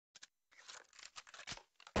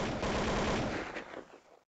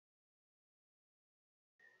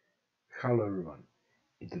Hello everyone,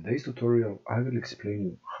 in today's tutorial I will explain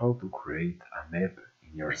you how to create a map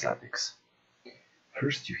in your Zabbix.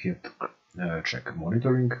 First you have to check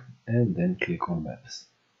monitoring and then click on maps.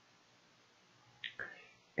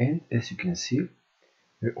 And as you can see,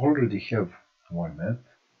 we already have one map,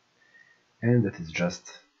 and that is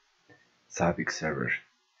just Zabbix server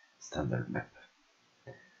standard map.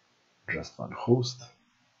 Just one host,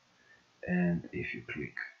 and if you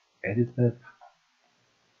click edit map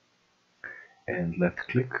and left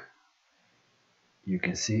click, you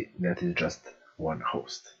can see that is just one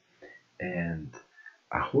host, and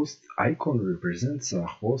a host icon represents a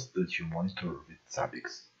host that you monitor with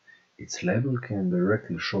Zabbix. Its label can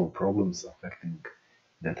directly show problems affecting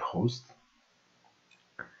that host,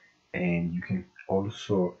 and you can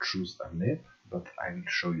also choose a map, but I will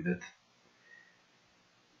show you that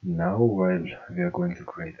now while we are going to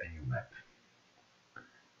create a new map.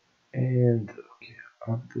 And okay,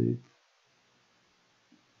 update.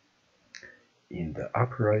 In the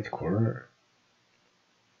upper right corner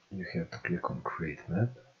you have to click on create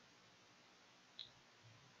map.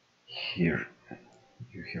 Here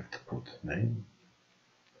you have to put name,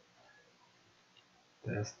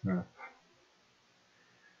 test map,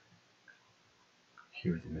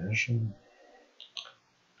 here dimension,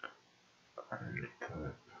 I will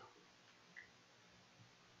type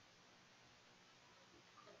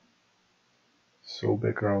so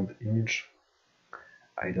background image.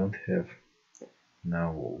 I don't have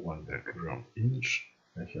now one background image,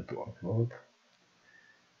 I have to upload.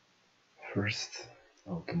 First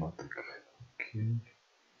automatic, okay,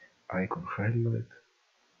 icon highlight.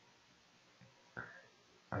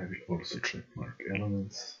 I will also check mark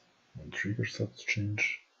elements and trigger subs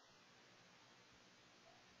change.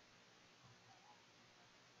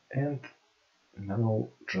 And now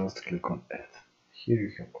just click on add. Here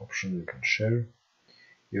you have option, you can share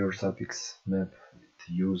your Zabbix map with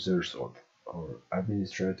users or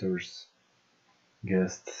administrators,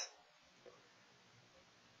 guests,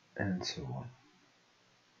 and so on.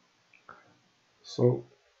 So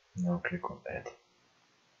now click on add.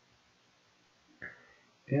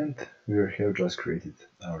 And we have just created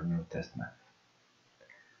our new test map,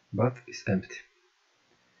 but it's empty.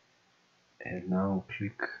 And now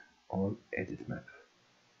click on edit map.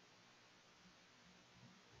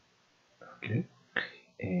 Okay,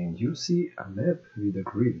 and you see a map with a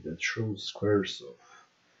grid that shows squares of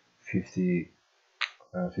 50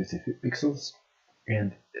 pixels,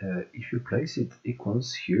 and if you place it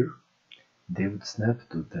icons here, they would snap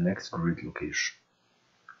to the next grid location.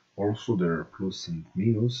 Also there are plus and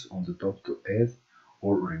minus on the top to add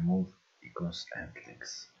or remove icons and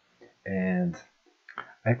links. And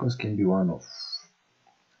icons can be one of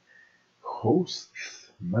host,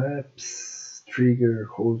 maps, trigger,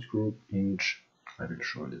 host group, image. I will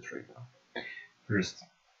show it right now. First,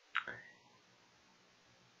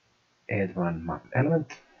 add one map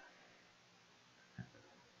element,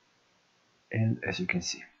 and as you can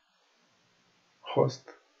see, host,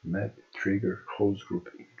 map, trigger, host group,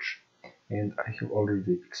 image. And I have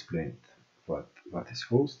already explained what is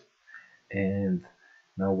host, and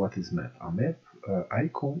now what is map. A map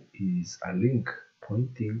icon is a link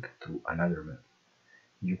pointing to another map.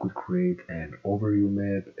 You could create an overview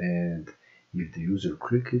map, and if the user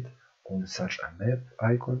click it on such a map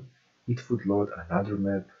icon, it would load another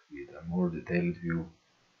map with a more detailed view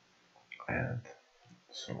and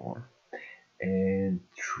so on. And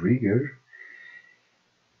trigger,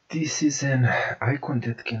 this is an icon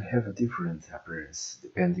that can have a different appearance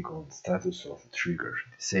depending on the status of the trigger: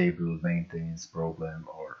 disabled, maintenance, problem,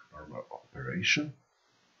 or normal operation.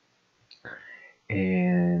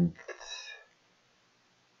 And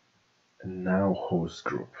now host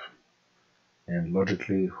group, and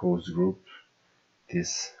logically host group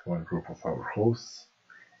is one group of our hosts,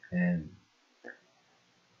 and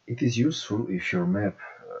it is useful if your map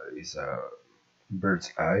is a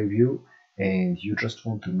bird's eye view and you just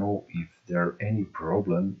want to know if there are any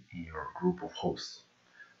problem in your group of hosts.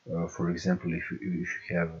 For example, if you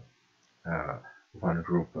have one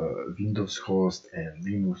group Windows host and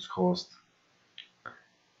Linux host,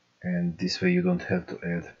 and this way you don't have to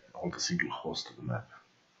add all the single hosts to the map.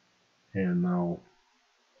 And now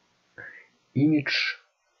image.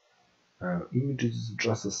 Image is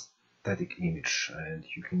just a static image, and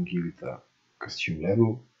you can give it a custom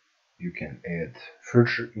label. You can add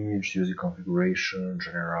further image, user configuration,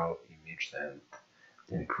 general image, and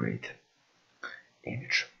then create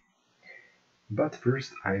image. But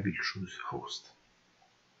first I will choose host.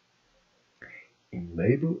 In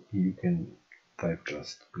label you can type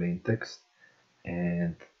just plain text,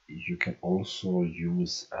 and you can also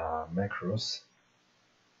use macros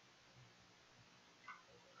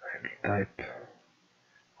will type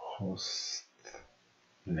host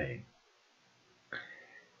name,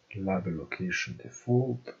 label location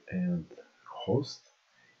default, and host.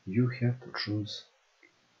 You have to choose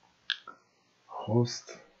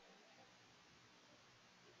host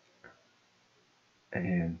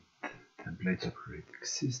and templates operating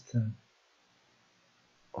system.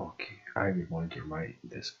 Okay, I will monitor my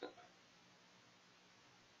desktop.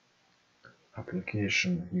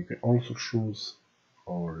 Application you can also choose,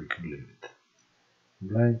 or you can leave it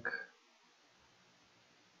blank.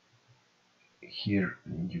 Here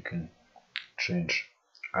you can change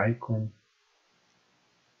icon.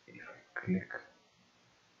 If I click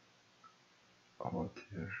about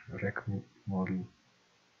your rec model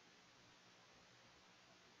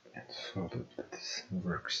and so that is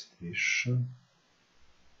workstation,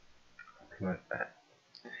 apply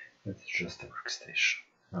that's just a workstation.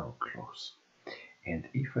 Now close. And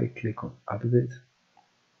if I click on update,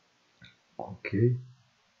 okay,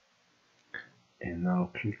 and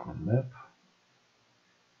now click on map,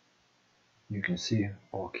 you can see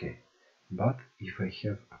okay. But if I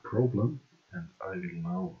have a problem, and I will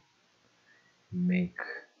now make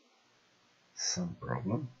some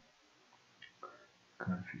problem,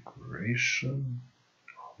 configuration,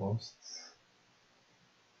 hosts,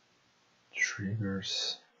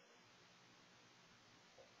 triggers,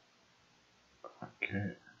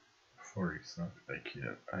 okay, for example,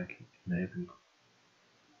 I can enable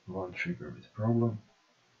one trigger with problem,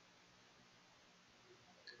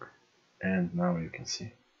 and now you can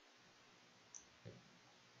see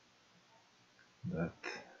that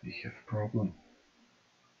we have problem.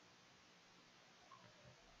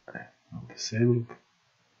 Now disabled,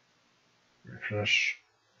 refresh,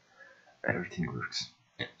 everything works.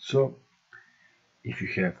 So if you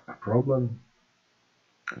have a problem,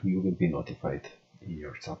 you will be notified in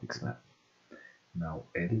your Zabbix map. Now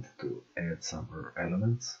edit to add some more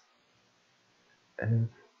elements, and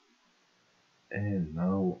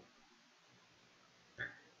now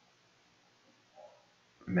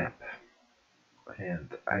map,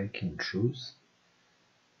 and I can choose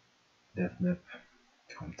that map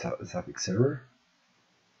from Zabbix server,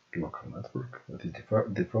 local network, that is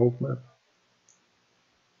default map,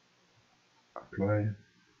 apply,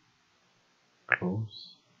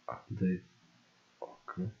 close, update,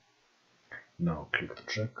 okay. Now click to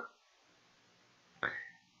check.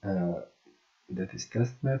 That is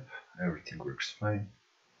test map, everything works fine.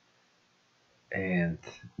 And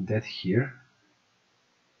that here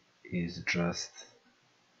is just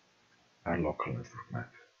our local network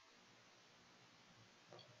map.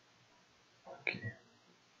 Okay.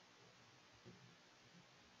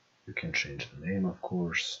 You can change the name, of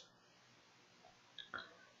course.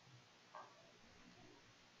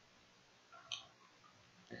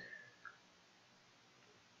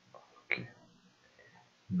 Okay.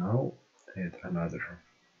 Now add another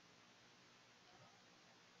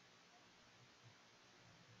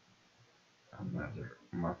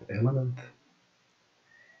map element,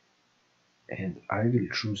 and I will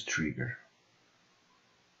choose trigger.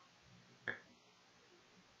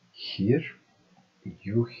 Here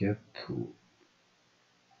you have to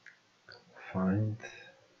find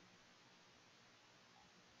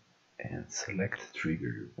and select trigger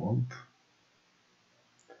you want,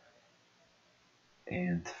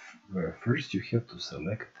 and first you have to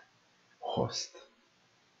select host,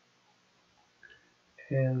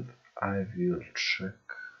 and I will check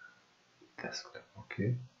desktop,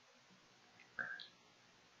 okay,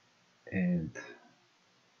 and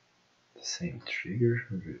the same trigger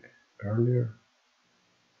earlier,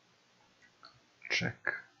 check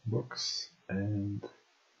box and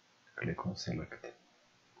click on select.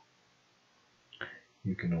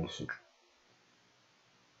 You can also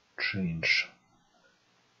change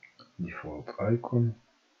default icon,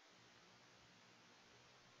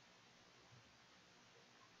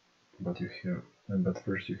 but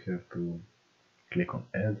first you have to click on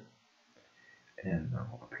add, and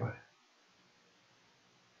now apply,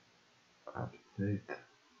 update,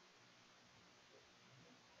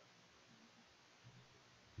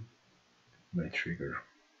 my trigger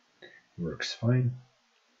works fine,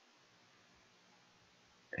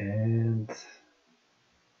 and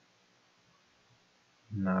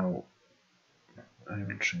now I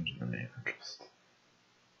will change the name just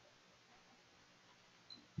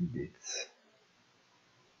bits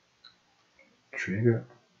trigger.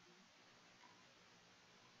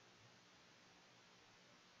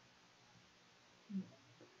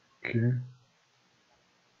 Okay,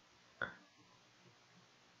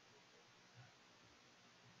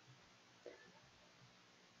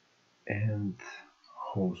 and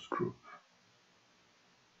host group.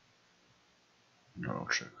 Now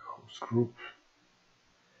check host group,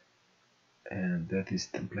 and that is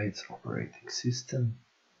templates operating system.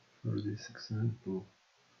 For this example,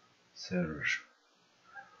 server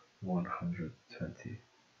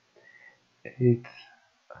 128,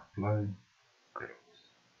 apply, close.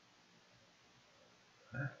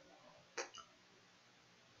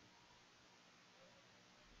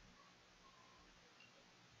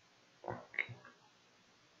 Okay.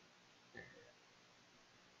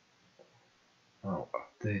 Now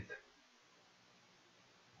update.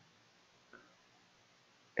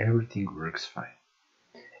 Everything works fine.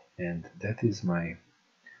 And that is my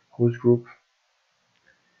host group,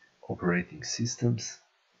 operating systems,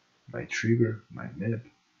 my trigger, my map,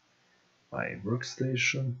 my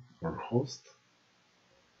workstation or host,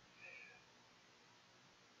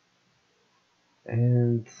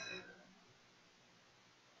 and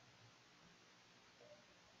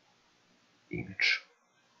image.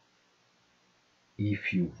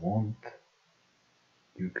 If you want,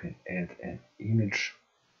 you can add an image,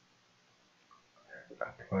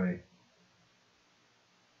 apply,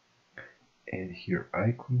 and here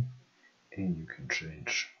icon, and you can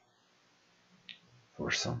change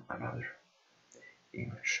for some another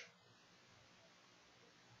image.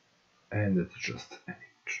 And it's just an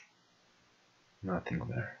image, nothing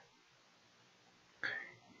there.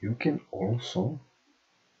 You can also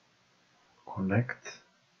connect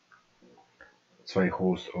zwei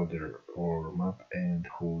host order or map and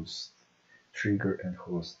host trigger and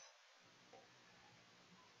host.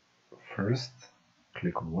 First,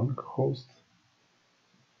 click on one host,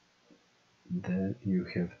 then you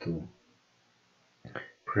have to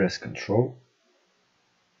press Ctrl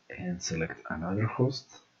and select another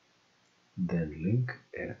host, then link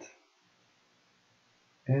add,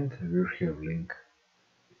 and we have link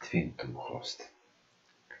between two hosts.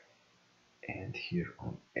 And here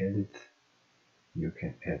on edit, you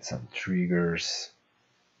can add some triggers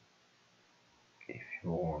if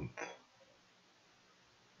you want,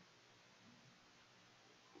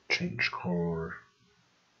 change color,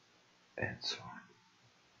 and so on.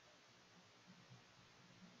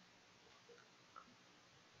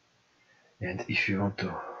 And if you want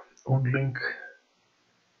to unlink,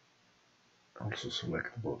 also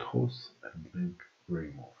select both hosts and link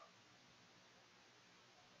remove.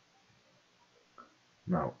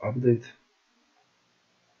 Now update,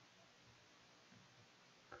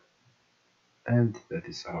 and that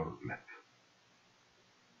is our map.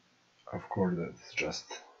 Of course, that's just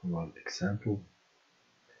one example,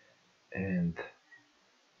 and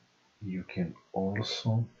you can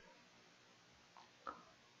also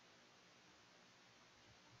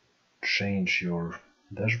change your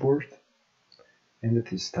dashboard, and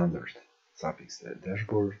it is standard Zabbix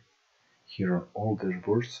dashboard. Here on all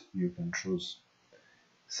dashboards you can choose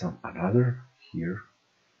some another. Here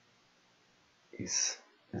is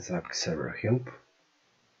Zabbix server help,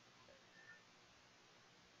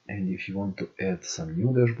 and if you want to add some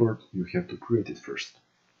new dashboard, you have to create it first.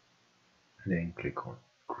 Then click on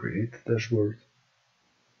create dashboard,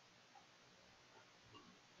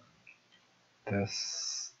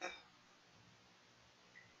 test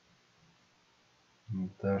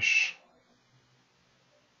dash,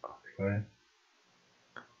 apply,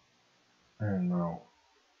 and now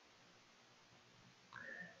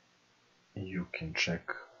you can check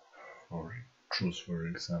or choose, for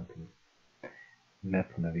example,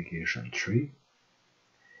 map navigation tree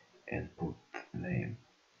and put name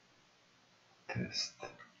test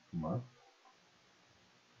map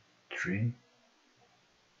tree,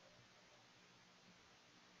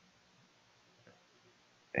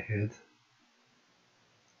 add,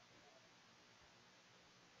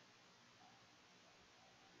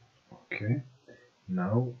 okay.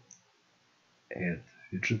 Now add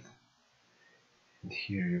widget, and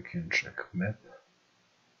here you can check map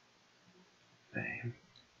name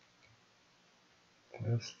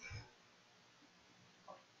test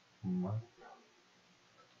map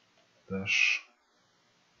dash,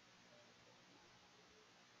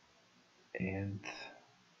 and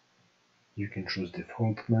you can choose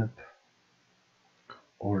default map,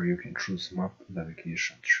 or you can choose map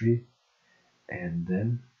navigation tree, and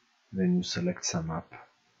then when you select some map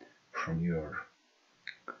from your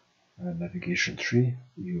navigation tree,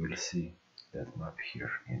 you will see that map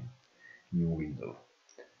here in new window.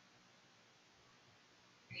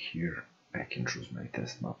 Here I can choose my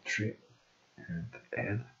test map tree and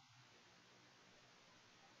add.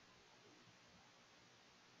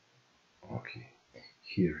 Okay,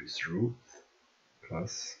 here is root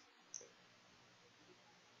plus,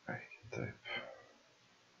 I can type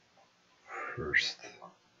first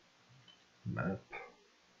map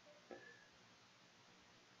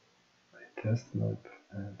test map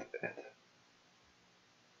and add.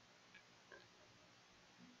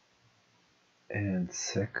 And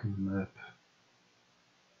second map,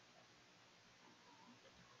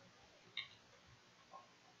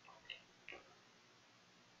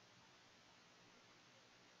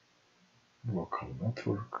 local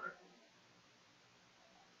network.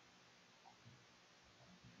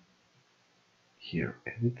 Here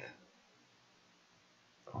edit.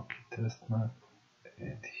 Okay, test map.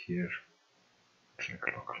 And here check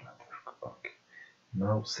local network. Okay.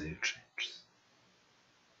 Now save changes.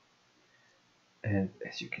 And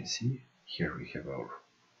as you can see, here we have our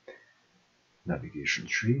navigation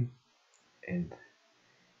tree, and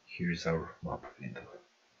here is our map window.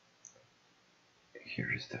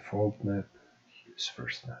 Here is default map, here is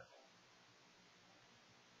first map.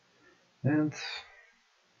 And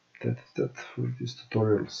that is that for these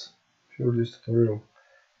tutorials. For this tutorial,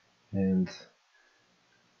 and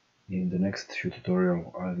in the next few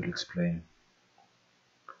tutorial I will explain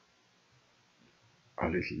a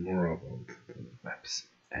little more about the maps.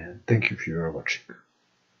 And thank you for your watching.